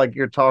cream. Just like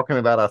you're talking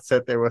about, I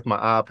sit there with my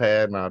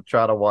iPad and I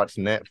try to watch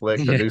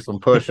Netflix or do some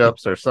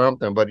push-ups or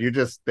something, but you're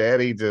just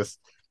steady, just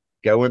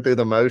going through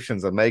the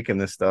motions of making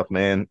this stuff,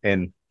 man.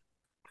 And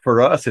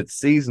for us, it's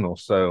seasonal.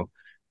 So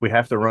we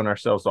have to run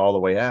ourselves all the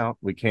way out.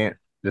 We can't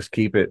just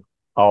keep it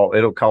all.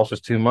 It'll cost us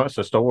too much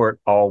to store it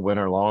all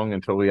winter long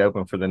until we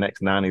open for the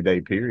next 90-day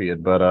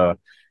period. But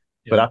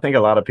I think a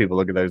lot of people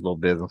look at those little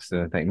businesses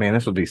and think, man,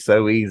 this would be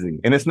so easy.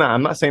 And it's not.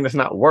 I'm not saying it's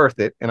not worth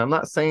it. And I'm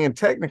not saying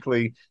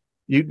technically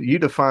you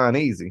define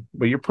easy,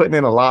 but you're putting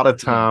in a lot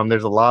of time.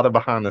 There's a lot of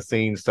behind the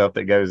scenes stuff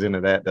that goes into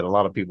that a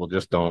lot of people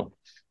just don't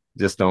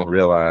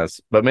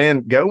realize. But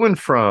man, going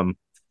from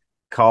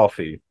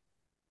coffee,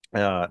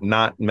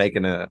 not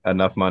making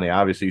enough money.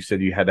 Obviously, you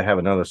said you had to have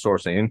another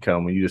source of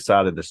income when you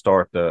decided to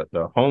start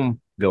the home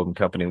building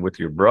company with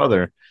your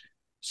brother.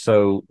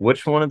 So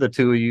which one of the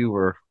two of you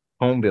were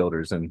home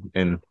builders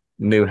and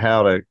knew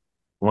how to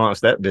launch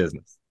that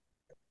business?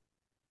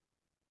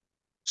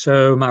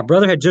 So my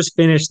brother had just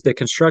finished the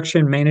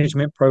construction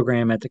management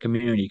program at the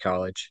community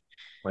college.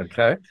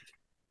 Okay.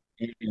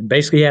 And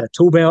basically he had a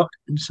tool belt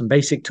and some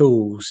basic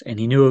tools, and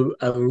he knew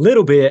a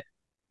little bit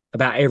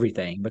about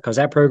everything, because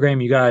that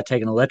program, you got to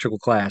take an electrical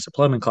class, a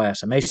plumbing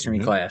class, a masonry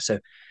class. So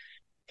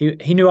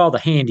he knew all the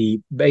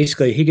handy.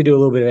 Basically, he could do a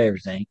little bit of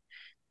everything.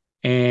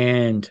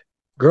 And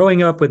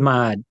growing up with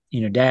my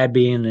dad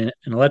being an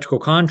electrical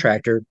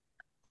contractor,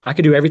 I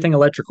could do everything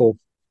electrical.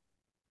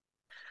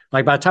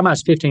 Like by the time I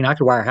was 15, I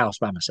could wire a house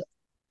by myself.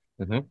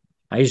 Mm-hmm.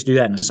 I used to do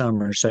that in the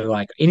summer. So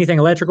like anything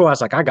electrical, I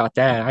was like, I got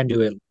that. I can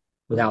do it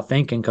without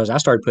thinking, because I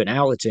started putting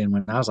outlets in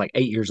when I was like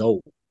 8 years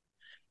old.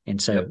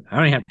 And so I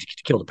don't even have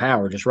to kill the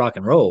power, just rock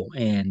and roll.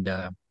 And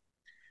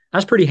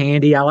that's pretty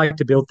handy. I like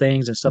to build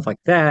things and stuff like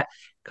that,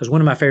 because one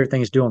of my favorite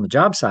things to do on the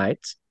job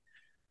sites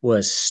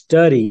was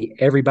study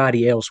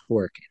everybody else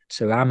working.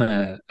 So I'm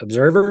an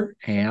observer,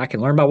 and I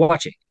can learn by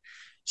watching.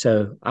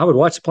 So I would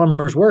watch the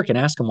plumbers work and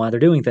ask them why they're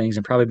doing things,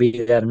 and probably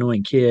be that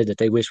annoying kid that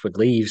they wish would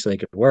leave so they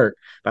could work.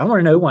 But I want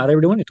to know why they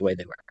were doing it the way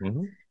they were.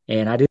 Mm-hmm.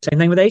 And I did the same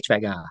thing with the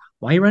HVAC guy.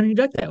 Why are you running your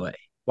duct that way?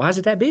 Why is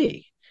it that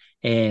big?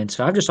 And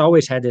so I've just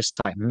always had this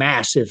like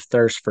massive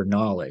thirst for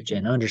knowledge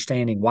and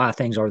understanding why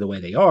things are the way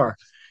they are.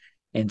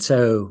 And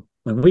so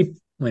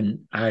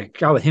when I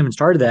got with him and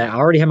started that, I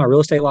already had my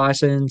real estate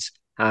license.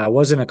 I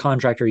wasn't a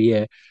contractor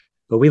yet,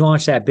 but we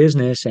launched that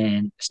business.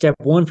 And step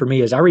one for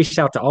me is I reached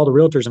out to all the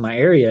realtors in my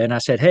area and I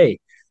said, hey,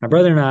 my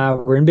brother and I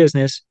were in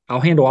business. I'll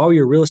handle all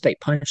your real estate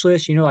punch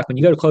lists. You know, like when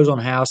you go to close on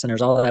a house and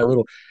there's all that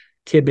little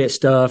tidbit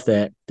stuff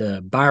that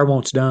the buyer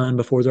wants done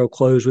before they'll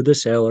close with the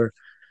seller.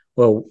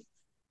 Well,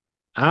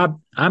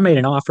 I made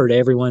an offer to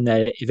everyone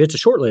that if it's a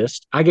short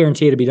list, I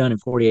guarantee it'll be done in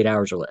 48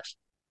 hours or less.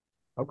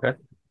 Okay.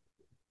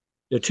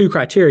 The two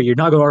criteria: you're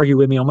not going to argue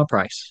with me on my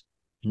price,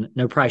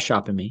 no price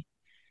shopping me,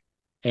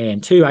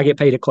 and two, I get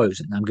paid at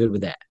closing. I'm good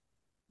with that.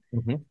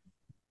 Mm-hmm.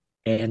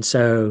 And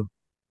so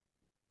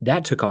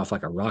that took off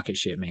like a rocket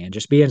ship, man.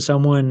 Just being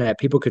someone that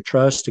people could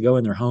trust to go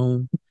in their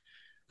home.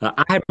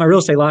 I had my real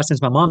estate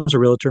license. My mom's a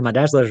realtor. My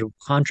dad's a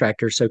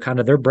contractor. So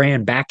kind of their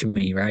brand backed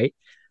me, right?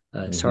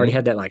 So I already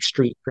had that like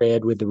street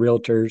cred with the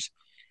realtors.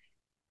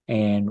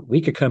 And we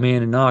could come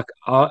in and knock.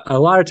 A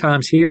lot of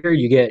times here,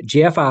 you get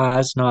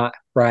GFIs, not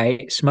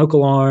right, smoke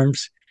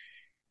alarms,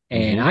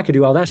 and Mm-hmm. I could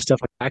do all that stuff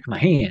like the back of my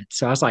hand.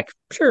 So I was like,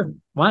 sure,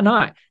 why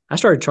not? I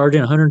started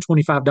charging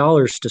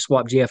 $125 to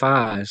swap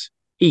GFIs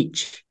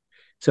each.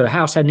 So a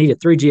house I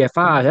needed three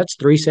GFIs, that's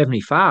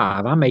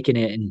 $375. I'm making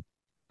it, and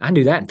I can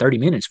do that in 30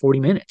 minutes, 40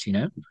 minutes, you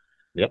know?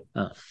 Yep.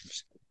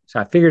 So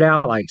I figured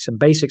out like some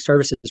basic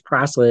services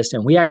price list,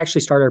 and we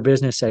actually started our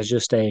business as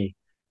just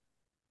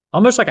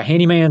almost like a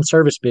handyman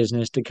service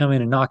business to come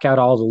in and knock out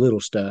all the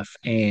little stuff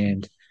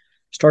and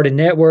started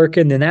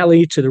networking. Then that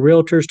leads to the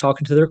realtors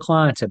talking to their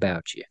clients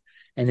about you.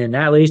 And then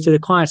that leads to the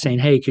client saying,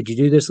 hey, could you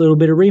do this little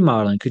bit of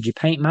remodeling? Could you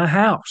paint my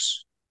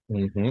house?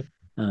 Mm-hmm.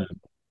 Um,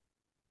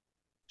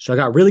 so I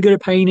got really good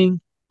at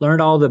painting,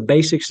 learned all the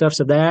basic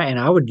stuffs of that. And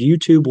I would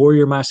YouTube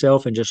warrior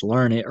myself and just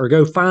learn it or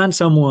go find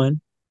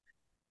someone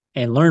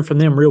and learn from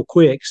them real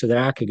quick so that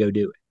I could go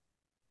do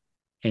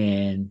it.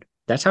 And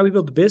that's how we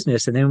built the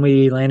business. And then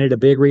we landed a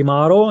big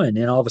remodel. And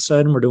then all of a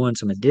sudden we're doing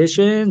some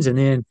additions. And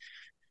then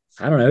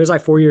I don't know, it was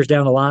like 4 years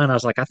down the line. I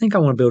was like, I think I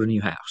want to build a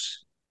new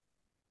house,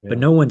 but Yeah.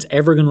 no one's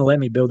ever going to let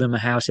me build them a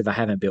house if I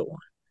haven't built one.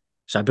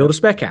 So I built Yep. a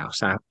spec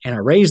house and I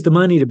raised the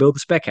money to build the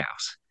spec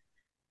house.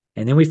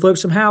 And then we flipped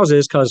some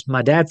houses because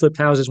my dad flipped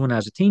houses when I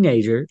was a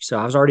teenager. So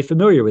I was already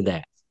familiar with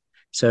that.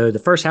 So the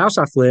first house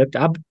I flipped,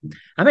 I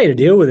made a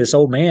deal with this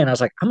old man. I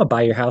was like, I'm gonna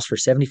buy your house for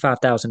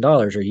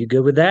 $75,000. Are you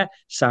good with that?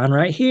 Sign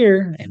right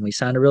here. And we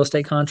signed a real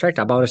estate contract.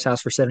 I bought his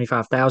house for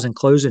 75,000,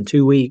 closed in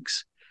 2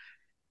 weeks.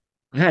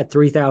 I had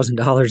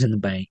 $3,000 in the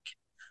bank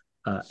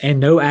and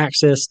no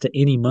access to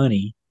any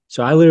money.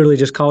 So I literally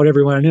just called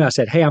everyone I knew. I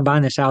said, hey, I'm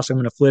buying this house. I'm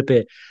going to flip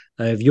it.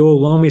 If you'll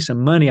loan me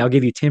some money, I'll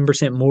give you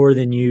 10% more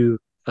than you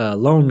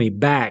loan me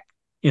back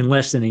in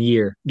less than a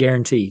year,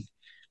 guaranteed.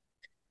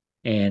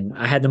 And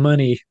I had the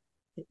money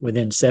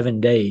within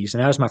 7 days.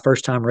 And that was my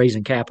first time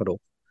raising capital.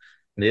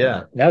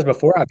 Yeah. That was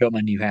before I built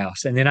my new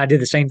house. And then I did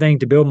the same thing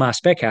to build my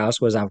spec house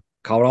was I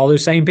called all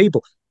those same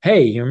people.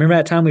 Hey, you remember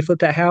that time we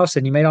flipped that house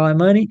and you made all that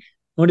money?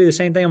 I'm going to do the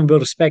same thing. I'm going to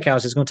build a spec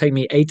house. It's going to take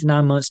me 8 to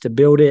 9 months to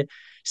build it,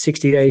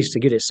 60 days to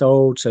get it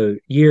sold. So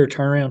year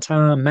turnaround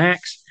time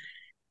max.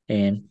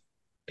 And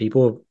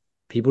people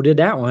did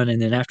that one.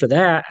 And then after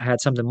that, I had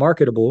something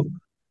marketable.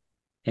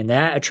 And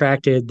that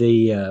attracted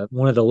the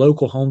one of the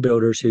local home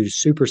builders who's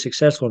super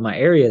successful in my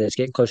area that's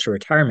getting close to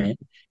retirement.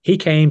 He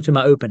came to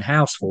my open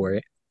house for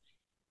it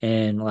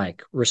and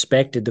like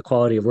respected the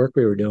quality of work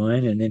we were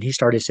doing. And then he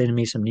started sending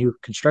me some new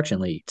construction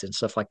leads and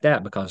stuff like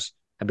that because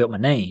I built my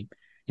name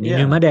and he knew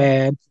Yeah. my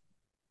dad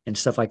and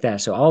stuff like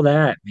that. So all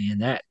that, man,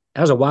 that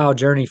was a wild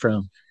journey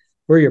from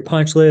we're your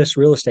punch list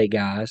real estate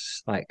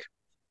guys, like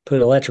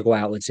put electrical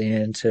outlets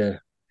in to,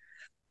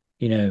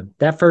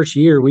 that first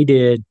year we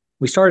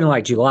started in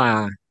like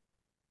July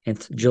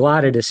and July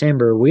to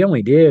December, we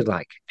only did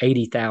like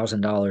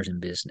 $80,000 in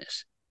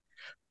business.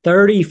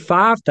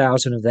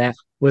 35,000 of that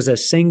was a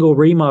single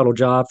remodel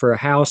job for a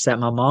house that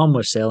my mom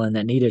was selling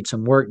that needed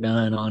some work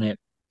done on it,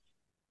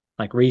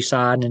 like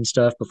re-siding and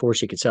stuff before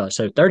she could sell it.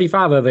 So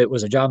 35 of it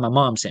was a job my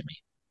mom sent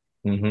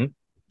me. Mm-hmm.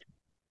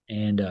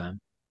 And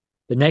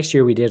the next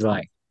year we did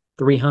like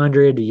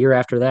 300, the year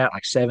after that,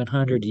 like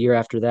 700, the year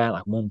after that,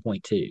 like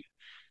 1.2.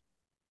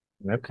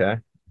 Okay.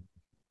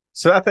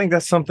 So I think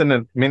that's something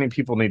that many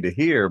people need to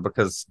hear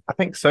because I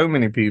think so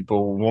many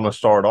people want to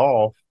start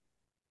off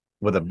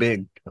with a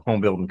big home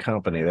building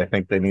company. They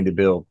think they need to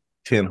build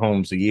 10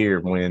 homes a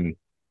year when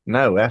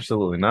no,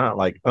 absolutely not.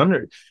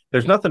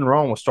 There's nothing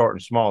wrong with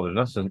starting small. There's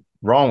nothing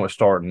wrong with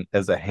starting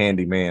as a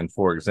handyman,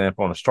 for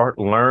example, and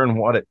learn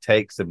what it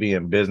takes to be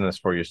in business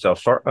for yourself.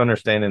 Start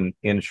understanding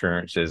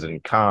insurances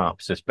and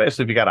comps,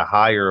 especially if you got to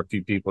hire a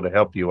few people to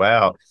help you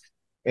out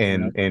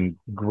and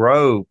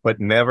grow, but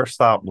never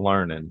stop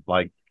learning.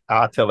 Like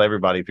I tell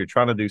everybody, if you're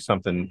trying to do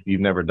something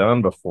you've never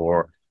done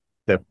before,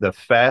 the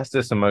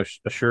fastest and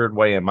most assured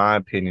way, in my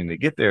opinion, to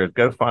get there is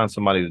go find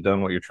somebody who's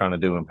done what you're trying to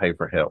do and pay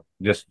for help.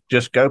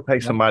 Just go pay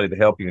somebody to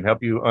help you and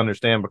help you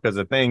understand. Because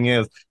the thing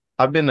is,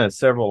 I've been to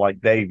several like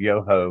Dave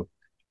Yoho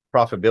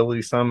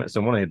profitability summits,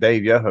 and one of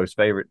Dave Yoho's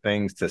favorite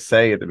things to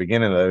say at the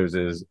beginning of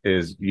those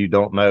is you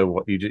don't know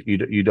what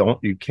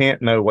you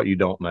can't know what you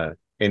don't know,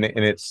 and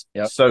it's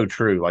so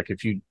true. Like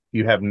if you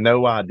have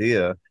no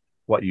idea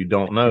what you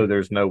don't know,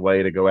 there's no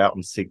way to go out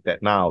and seek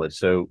that knowledge.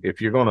 So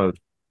if you're going to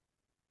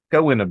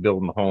go into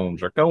building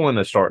homes or go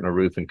into starting a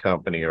roofing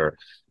company or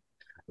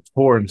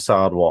pouring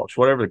sidewalks,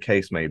 whatever the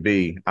case may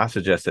be, I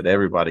suggest that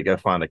everybody go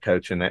find a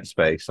coach in that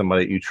space,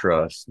 somebody that you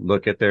trust,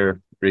 look at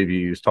their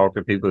reviews, talk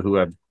to people who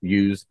have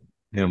used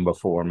him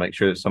before, make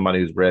sure it's somebody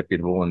who's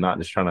reputable and not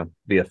just trying to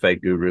be a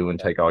fake guru and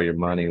take all your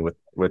money with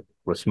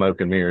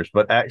smoke and mirrors,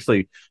 but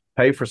actually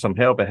pay for some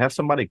help and have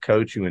somebody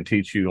coach you and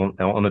teach you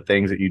on the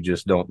things that you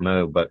just don't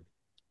know. But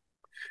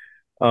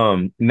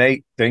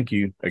Nate, thank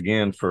you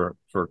again for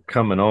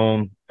coming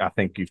on. I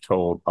think you've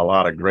told a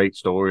lot of great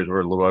stories.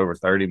 We're a little over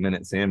 30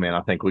 minutes in, man. I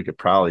think we could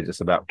probably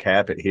just about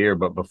cap it here.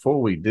 But before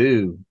we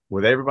do,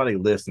 with everybody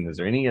listening, is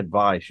there any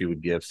advice you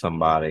would give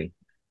somebody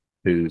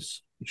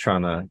who's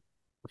trying to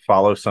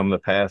follow some of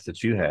the paths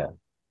that you have?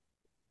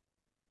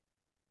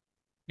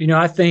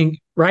 I think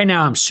right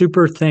now I'm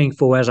super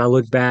thankful as I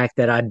look back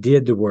that I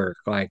did the work.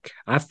 Like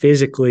I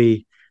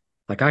physically,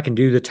 like I can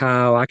do the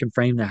tile, I can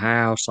frame the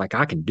house, like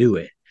I can do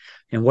it.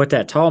 And what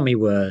that taught me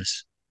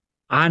was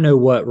I know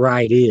what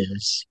right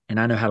is and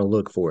I know how to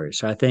look for it.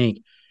 So I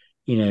think,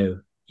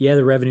 the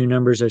revenue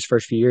numbers those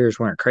first few years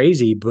weren't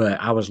crazy, but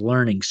I was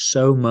learning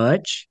so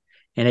much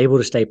and able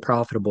to stay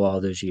profitable all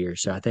those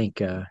years. So I think,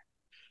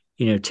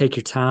 take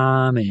your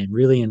time and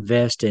really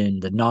invest in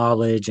the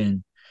knowledge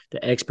and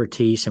the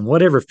expertise and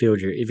whatever field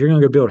if you're going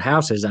to go build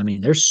houses, I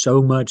mean, there's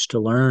so much to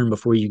learn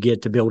before you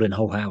get to building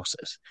whole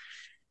houses.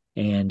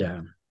 And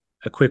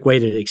a quick way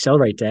to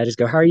accelerate that is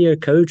go hire you a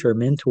coach or a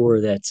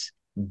mentor that's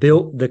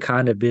built the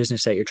kind of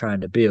business that you're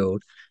trying to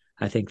build.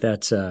 I think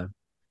that's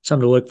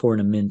something to look for in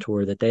a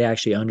mentor, that they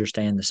actually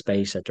understand the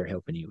space that they're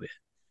helping you with.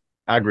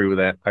 I agree with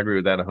that.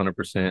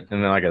 100%. And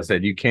then, like I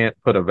said, you can't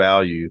put a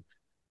value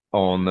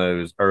on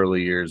those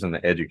early years in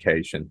the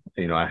education.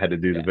 I had to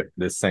do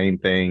the same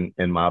thing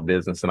in my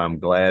business, and I'm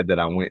glad that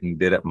I went and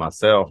did it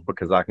myself,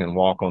 because I can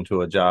walk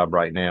onto a job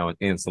right now and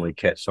instantly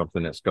catch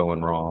something that's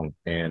going wrong.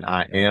 And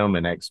I am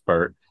an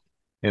expert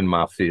in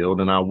my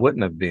field, and I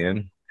wouldn't have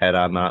been had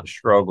I not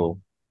struggled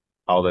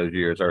all those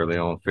years early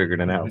on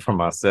figuring it out for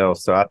myself.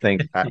 So I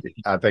think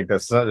I think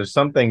there's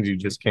some things you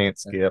just can't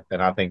skip,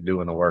 and I think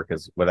doing the work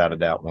is without a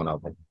doubt one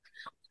of them,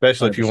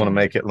 especially 100%. If you want to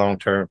make it long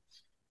term.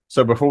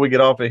 So before we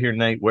get off of here,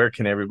 Nate, where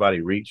can everybody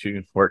reach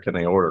you? Where can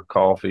they order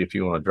coffee? If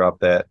you want to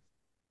drop that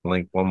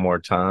link one more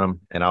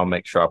time, and I'll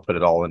make sure I put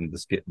it all in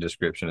the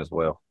description as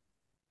well.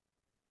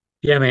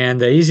 Yeah, man.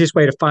 The easiest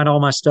way to find all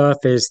my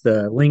stuff is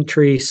the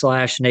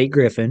Linktree/Nate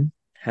Griffin.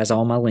 Has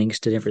all my links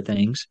to different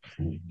things.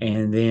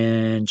 And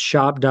then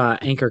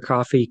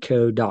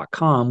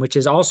shop.anchorcoffeeco.com, which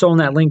is also on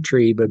that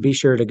Linktree, but be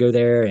sure to go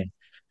there and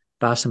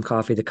buy some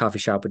coffee. The coffee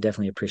shop would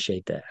definitely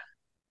appreciate that.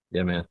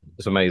 Yeah, man.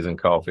 It's amazing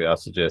coffee. I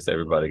suggest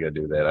everybody go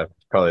do that.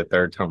 Probably the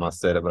third time I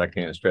said it, but I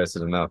can't stress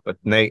it enough. But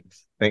Nate,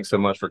 thanks so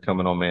much for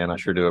coming on, man. I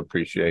sure do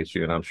appreciate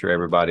you. And I'm sure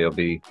everybody will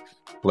be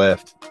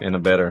left in a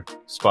better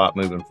spot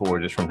moving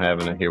forward just from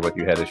having to hear what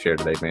you had to share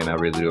today, man. I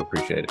really do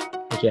appreciate it.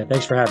 Yeah,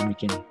 thanks for having me,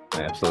 Kenny.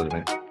 Absolutely,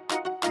 man.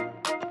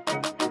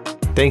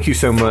 Thank you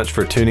so much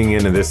for tuning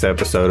into this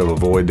episode of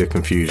Avoid the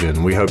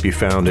Confusion. We hope you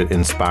found it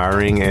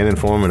inspiring and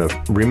informative.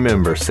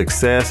 Remember,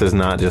 success is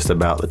not just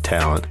about the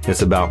talent.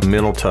 It's about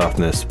mental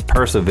toughness,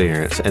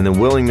 perseverance, and the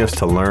willingness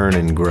to learn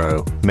and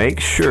grow. Make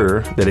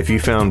sure that if you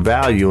found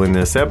value in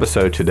this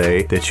episode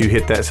today, that you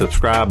hit that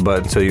subscribe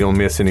button so you don't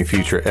miss any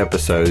future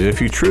episodes. And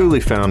if you truly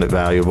found it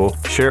valuable,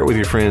 share it with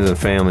your friends and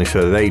family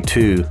so they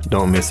too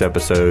don't miss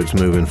episodes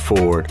moving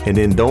forward. And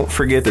then don't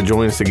forget to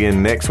join us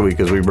again next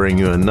week as we bring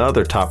you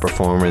another top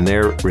performer in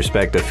their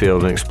respective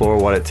field and explore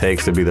what it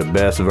takes to be the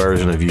best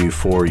version of you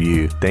for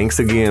you. Thanks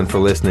again for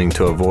listening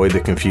to Avoid the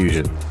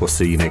Confusion. We'll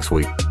see you next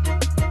week.